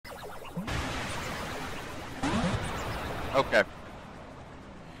Okay.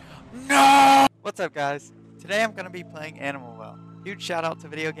 No! What's up, guys? Today I'm going to be playing Animal Well. Huge shout out to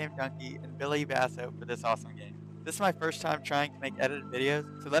Video Game Junkie and Billy Basso for this awesome game. This is my first time trying to make edited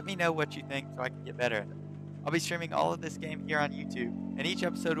videos, so let me know what you think so I can get better at it. I'll be streaming all of this game here on YouTube, and each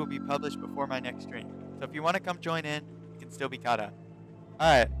episode will be published before my next stream. So if you want to come join in, you can still be caught up.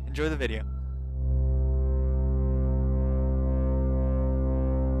 Alright, enjoy the video.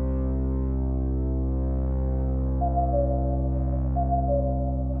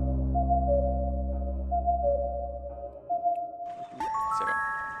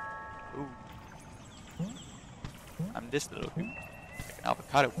 I'm this little dude, like an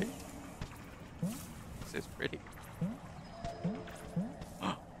avocado pig. This is pretty.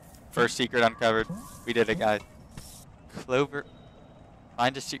 First secret uncovered. We did it, guys. Clover.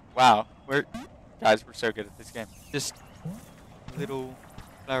 Find a secret. Wow, guys, we're so good at this game. Just little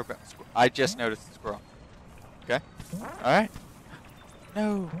flower brown squirrel. I just noticed the squirrel. Okay. All right.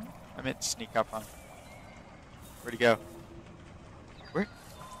 No, I meant to sneak up on him. Where'd he go? Where?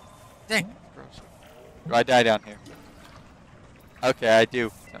 Dang. Gross. Do I die down here? Okay, I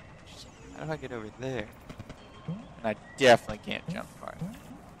do. So, how do I get over there? And I definitely can't jump far.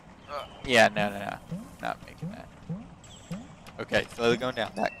 Yeah, no. Not making that. Okay, slowly going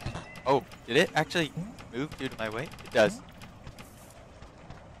down. Oh, did it actually move due to my weight? It does.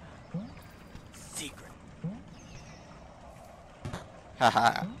 Secret.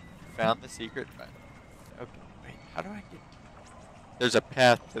 Haha. Found the secret button. Okay, wait, how do I get... There's a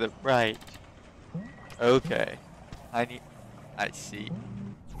path to the right. Okay. I see.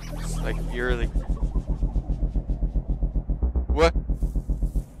 It's like eerily. What?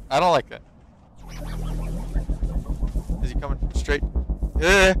 I don't like that. Is he coming straight?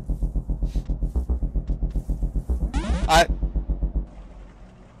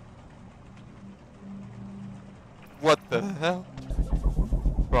 What the hell?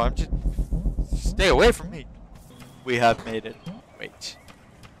 Bro, I'm just... Stay away from me. We have made it. Wait.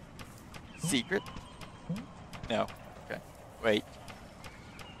 Secret? No. Okay. Wait.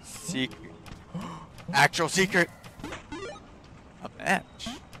 Secret. Actual secret. A match.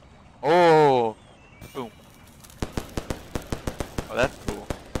 Oh. Boom. Oh, that's cool.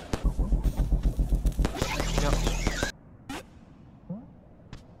 Jump.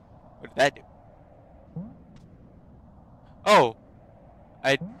 What did that do? Oh.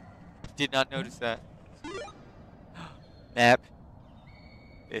 I did not notice that. Map.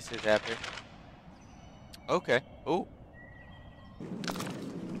 This is epic. Okay. Oh.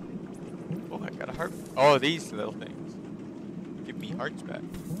 Oh, I got a heart. Oh, these little things. Give me hearts back.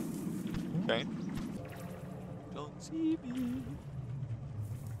 Okay. Don't see me.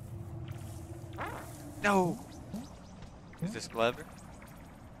 No. Is this clever?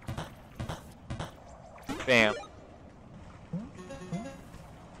 Bam.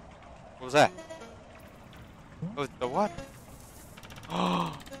 What was that? Oh, it's the water.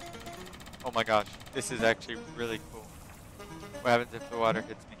 Oh my gosh, this is actually really cool. What happens if the water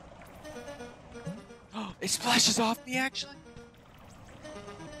hits me? Oh, it splashes off me actually?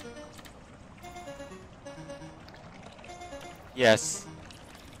 Yes,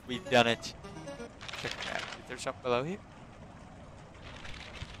 we've done it. Check that. Is there something below here?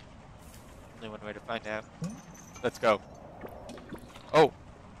 Only one way to find out. Let's go. Oh.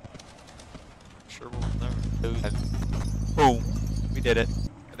 Sure we'll never. Boom. We did it.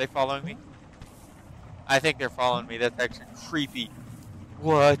 Are they following me? I think they're following me. That's actually creepy.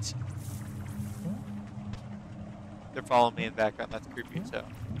 What? They're following me in the background. That's creepy. So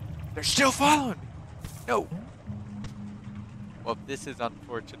they're still following me. No. Well, this is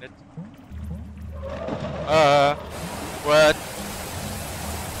unfortunate. What?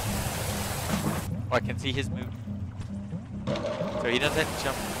 Oh, I can see his move. So he doesn't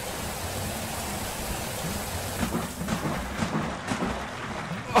jump.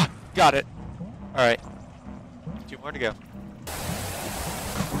 Oh, got it. Alright. 2 more to go.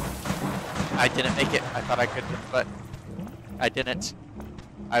 I didn't make it. I thought I could, but I didn't.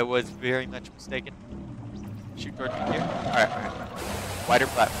 I was very much mistaken. Shoot towards me here. Alright. Wider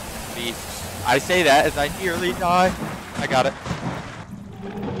platform. Please. I say that as I nearly die. I got it.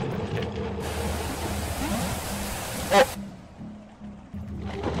 Oh!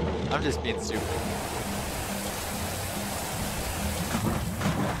 I'm just being stupid.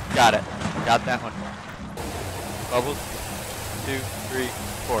 Got it. Got that one. Bubbles. 2, 3,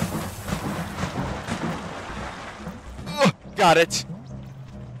 4. Oh, got it.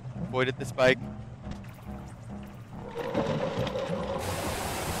 Avoided the spike.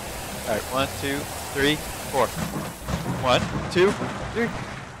 Alright, 1, 2, 3, 4. 1, 2, 3.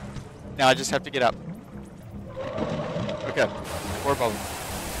 Now I just have to get up. Okay. 4 bubbles.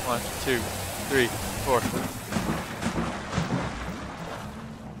 1, 2, 3, 4.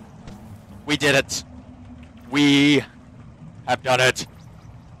 We did it. We have done it.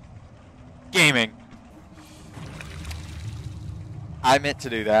 Gaming. I meant to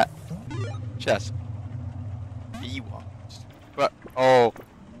do that. Chess. Be watched. But, oh.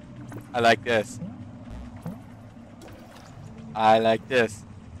 I like this. I like this.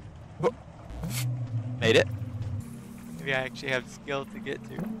 Oh. Made it. Maybe I actually have skill to get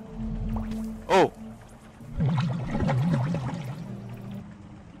to. Oh.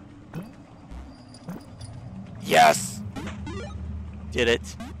 Yes. Did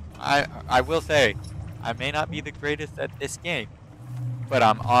it. I will say, I may not be the greatest at this game, but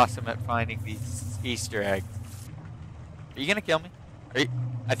I'm awesome at finding these Easter eggs. Are you gonna kill me?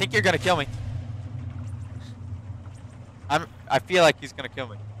 I think you're gonna kill me. I feel like he's gonna kill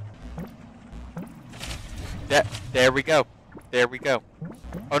me. There we go. There we go.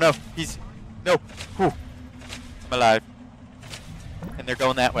 Oh no, no. Whew. I'm alive. And they're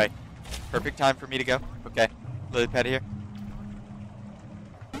going that way. Perfect time for me to go. Okay, lily pad here.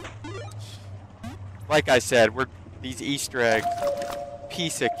 Like I said, these Easter eggs.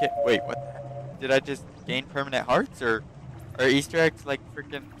 Piece of kit. Wait, what? Did I just gain permanent hearts, or are Easter eggs like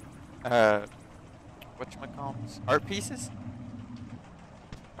freaking whatchamacallits? Art pieces?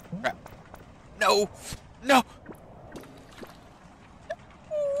 Crap. No! No!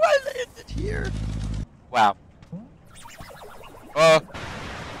 I landed here. Wow. Oh,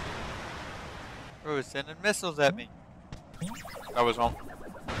 was sending missiles at me. I was home.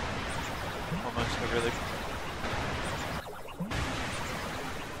 Almost really.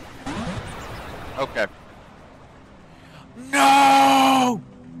 Okay. No!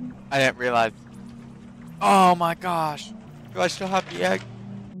 I didn't realize. Oh my gosh. Do I still have the egg?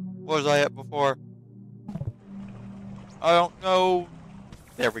 What was I at before? I don't know.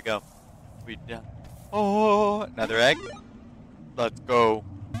 There we go. We done. Oh, another egg. Let's go.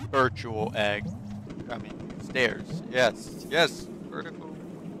 Virtual egg. I mean, stairs. Yes. Yes. Vertical.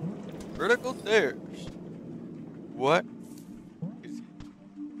 Vertical stairs. What?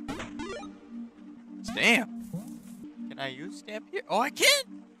 Stamp. Can I use stamp here? Oh, I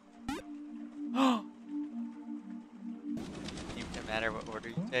can. Oh. Seems to matter what order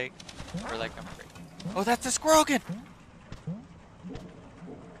you take, or like I'm crazy. Oh, that's a squirrel again.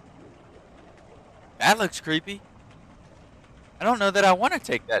 That looks creepy. I don't know that I want to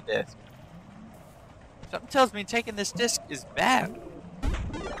take that disc. Something tells me taking this disc is bad.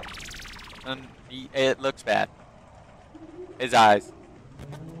 And it looks bad. His eyes.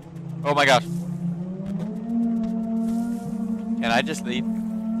 Oh my gosh. Can I just leave?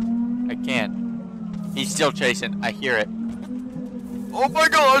 I can. He's still chasing. I hear it. Oh my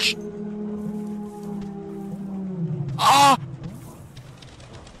gosh! Ah!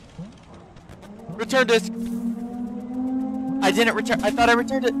 Return disc. I didn't return. I thought I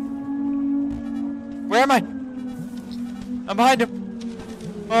returned it. Where am I? I'm behind him.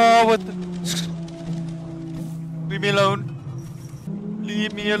 Oh, what the? Leave me alone.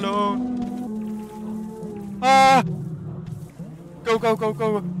 Leave me alone. Ah! Go, go, go,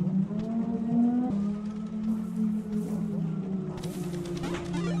 go.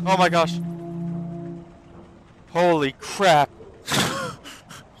 Oh my gosh. Holy crap.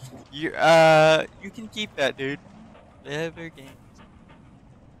 You can keep that, dude. Never games.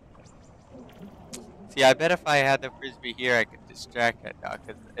 See, I bet if I had the frisbee here, I could distract that dog.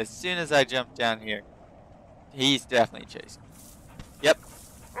 Because as soon as I jump down here, he's definitely chasing. Yep.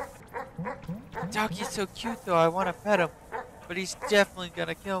 Doggy's so cute, though. I want to pet him. But he's definitely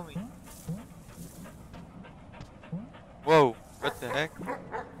gonna kill me. Whoa, what the heck?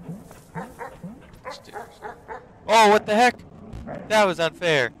 Oh, what the heck? That was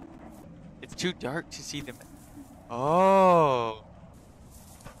unfair. It's too dark to see them. Oh.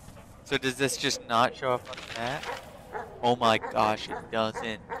 So does this just not show up on the map? Oh my gosh, it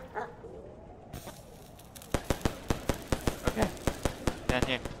doesn't. Okay. Down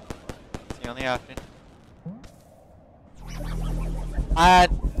here. It's the only option.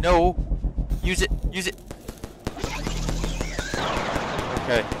 No. Use it. Use it.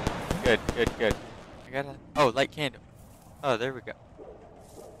 Okay. Good, good, good. I gotta. Oh, light candle. Oh, there we go.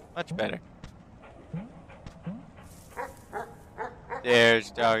 Much better.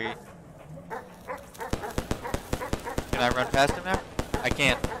 There's doggy. Can I run past him now? I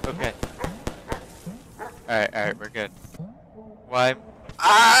can't. Okay. Alright, we're good. Why?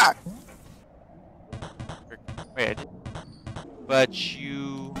 Ah! Wait, I did. But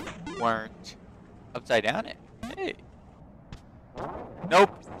you weren't upside down it. Hey.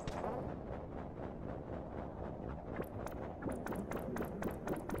 Nope.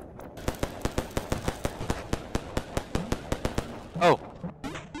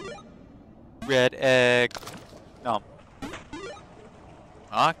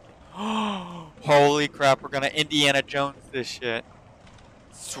 Okay. Holy crap, we're gonna Indiana Jones this shit.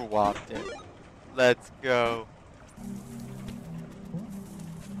 Swapped it. Let's go.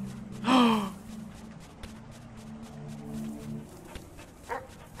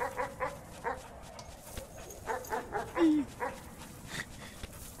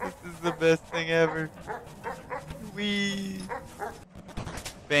 This is the best thing ever. Wee.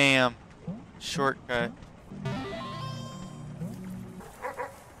 Bam. Shortcut.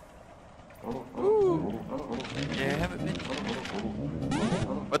 Ooh. Yeah, I haven't been.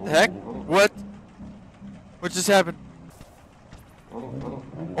 What the heck? What? What just happened?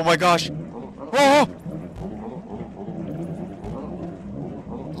 Oh my gosh. Oh!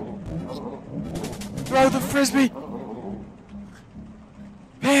 Throw the frisbee!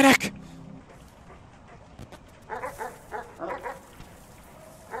 Panic!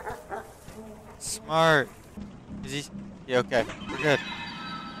 Smart. Is he? Yeah, okay. We're good.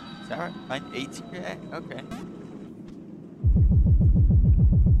 Is that right? Find 8 secret egg? Okay.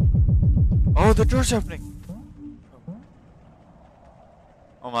 Oh, the door's opening!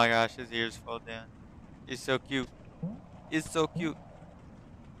 Oh my gosh, his ears fall down. He's so cute. He's so cute.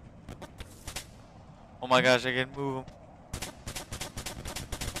 Oh my gosh, I can move him.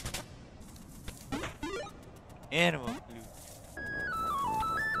 Animal food.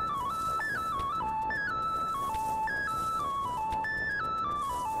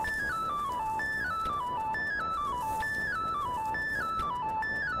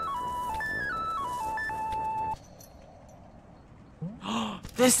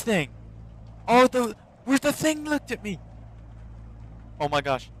 This thing! Oh, where the thing looked at me! Oh my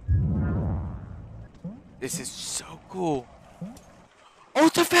gosh. This is so cool. Oh,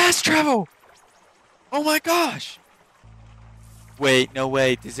 it's a fast travel! Oh my gosh! Wait, no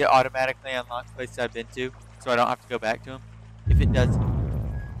way. Does it automatically unlock places I've been to? So I don't have to go back to them? If it does...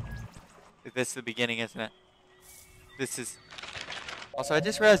 This is the beginning, isn't it? This is... Also, I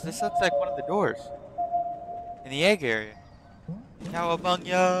just realized this looks like one of the doors. In the egg area.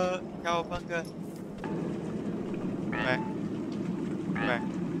 Cowabunga! Cowabunga! Back. Back.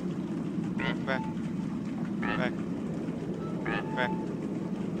 Back. Back. Back. Back.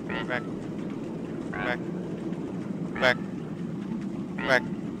 Back. Back. Back.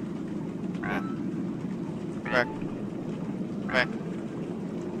 Back. Back.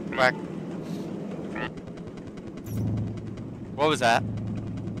 Back. What was that?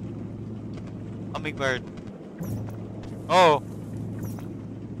 Hummingbird. Oh!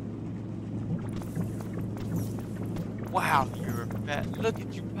 Wow, you're fat. Look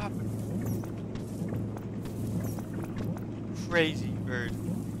at you popping. Crazy bird.